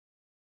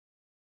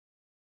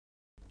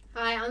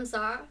Hi, I'm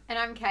Sara. And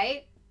I'm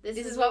Kate. This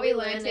is what we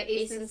learned at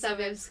Eastern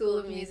Suburbs School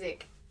of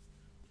Music.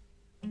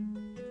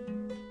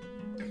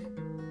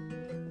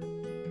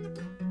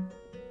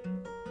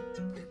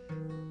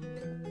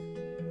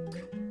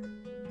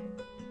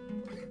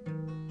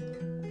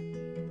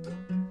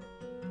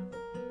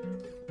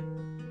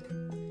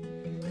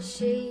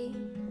 She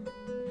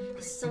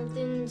is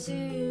something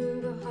to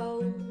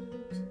behold,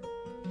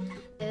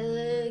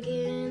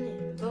 elegant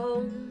and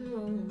bold.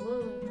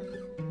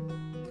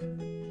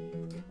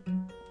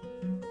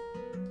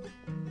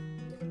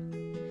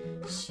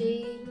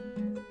 She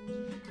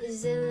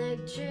is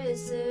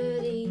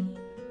electricity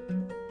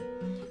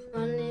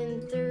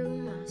running through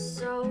my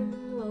soul.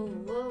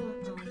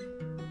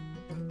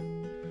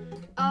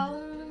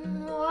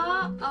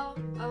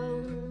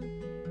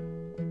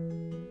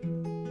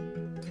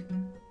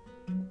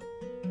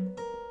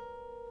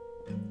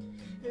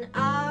 And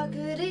I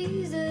could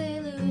easily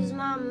lose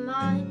my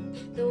mind.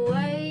 The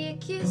way you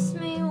kiss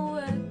me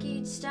work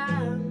each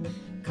time,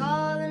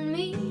 calling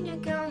me to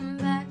come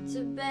back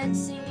to bed,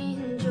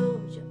 singing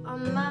Georgia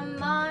on my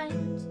mind.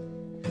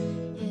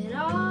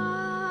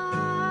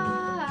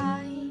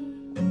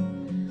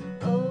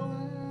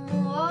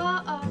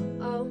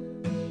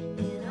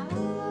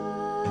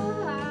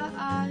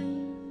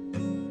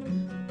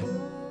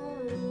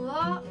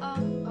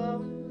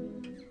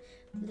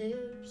 And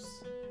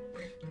lips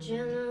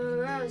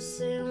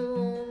generous and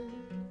warm,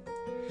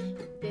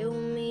 you build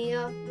me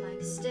up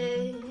like steps.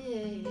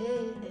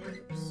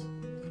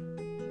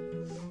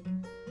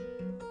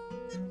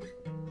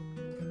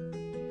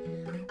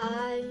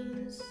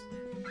 Eyes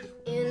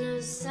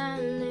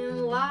innocent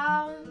and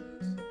wild,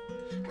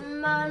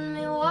 remind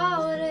me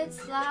what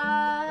it's like.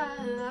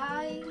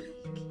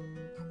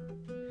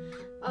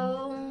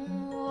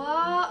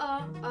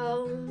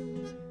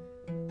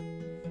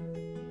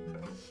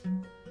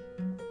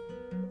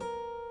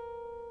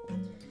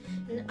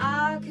 And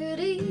I could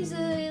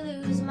easily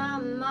lose my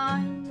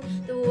mind.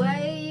 The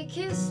way you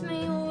kiss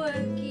me work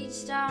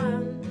each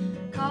time,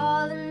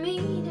 calling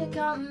me to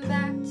come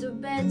back to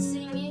bed,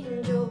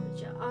 singing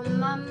Georgia on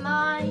my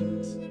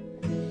mind.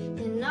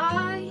 And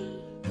I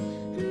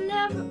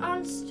never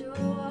understood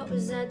what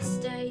was at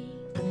stake.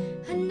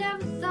 I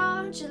never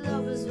thought your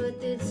love was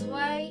worth its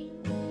weight.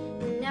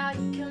 And now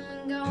you come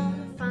and go,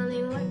 and I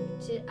finally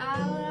worked it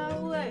out. I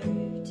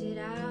worked it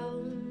out.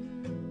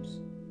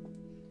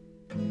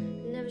 I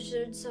never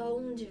should have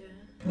told you.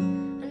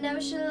 I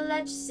never should have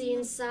let you see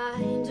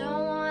inside.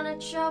 Don't want a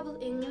trouble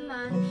in your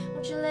mind.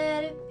 Won't you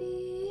let it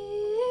be?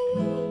 I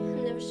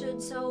never should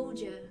have told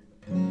you.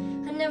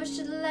 I never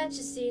should have let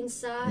you see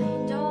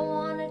inside. Don't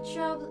want a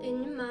trouble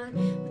in your mind.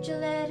 Won't you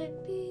let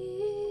it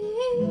be?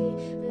 I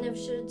never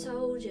should have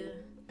told you.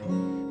 I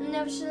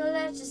never should have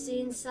let you see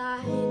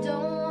inside.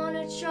 Don't want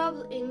a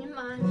trouble in your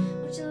mind.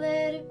 Won't you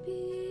let it be?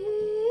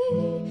 I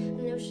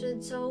never should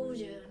have told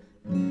you.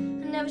 I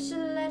never should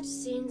have let you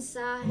see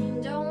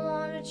inside. Don't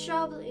want a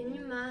trouble in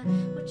your mind.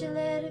 Won't you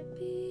let it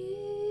be?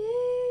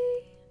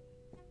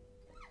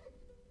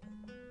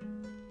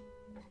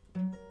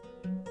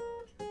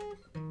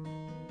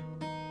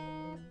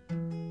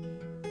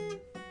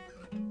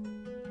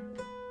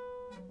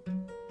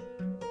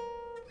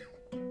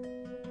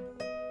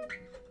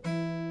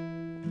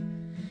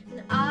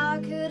 And I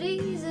could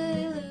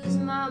easily lose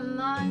my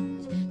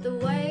mind. The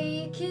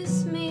way you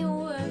kiss me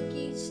work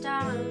each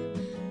time,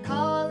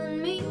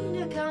 calling me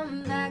to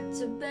come back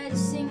to bed,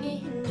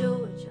 singing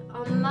Georgia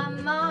on my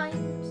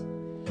mind.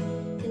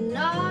 And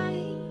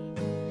I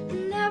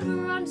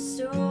never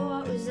understood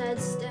what was at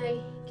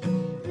stake.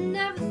 I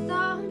never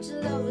thought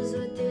your love was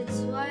worth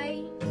its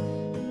weight.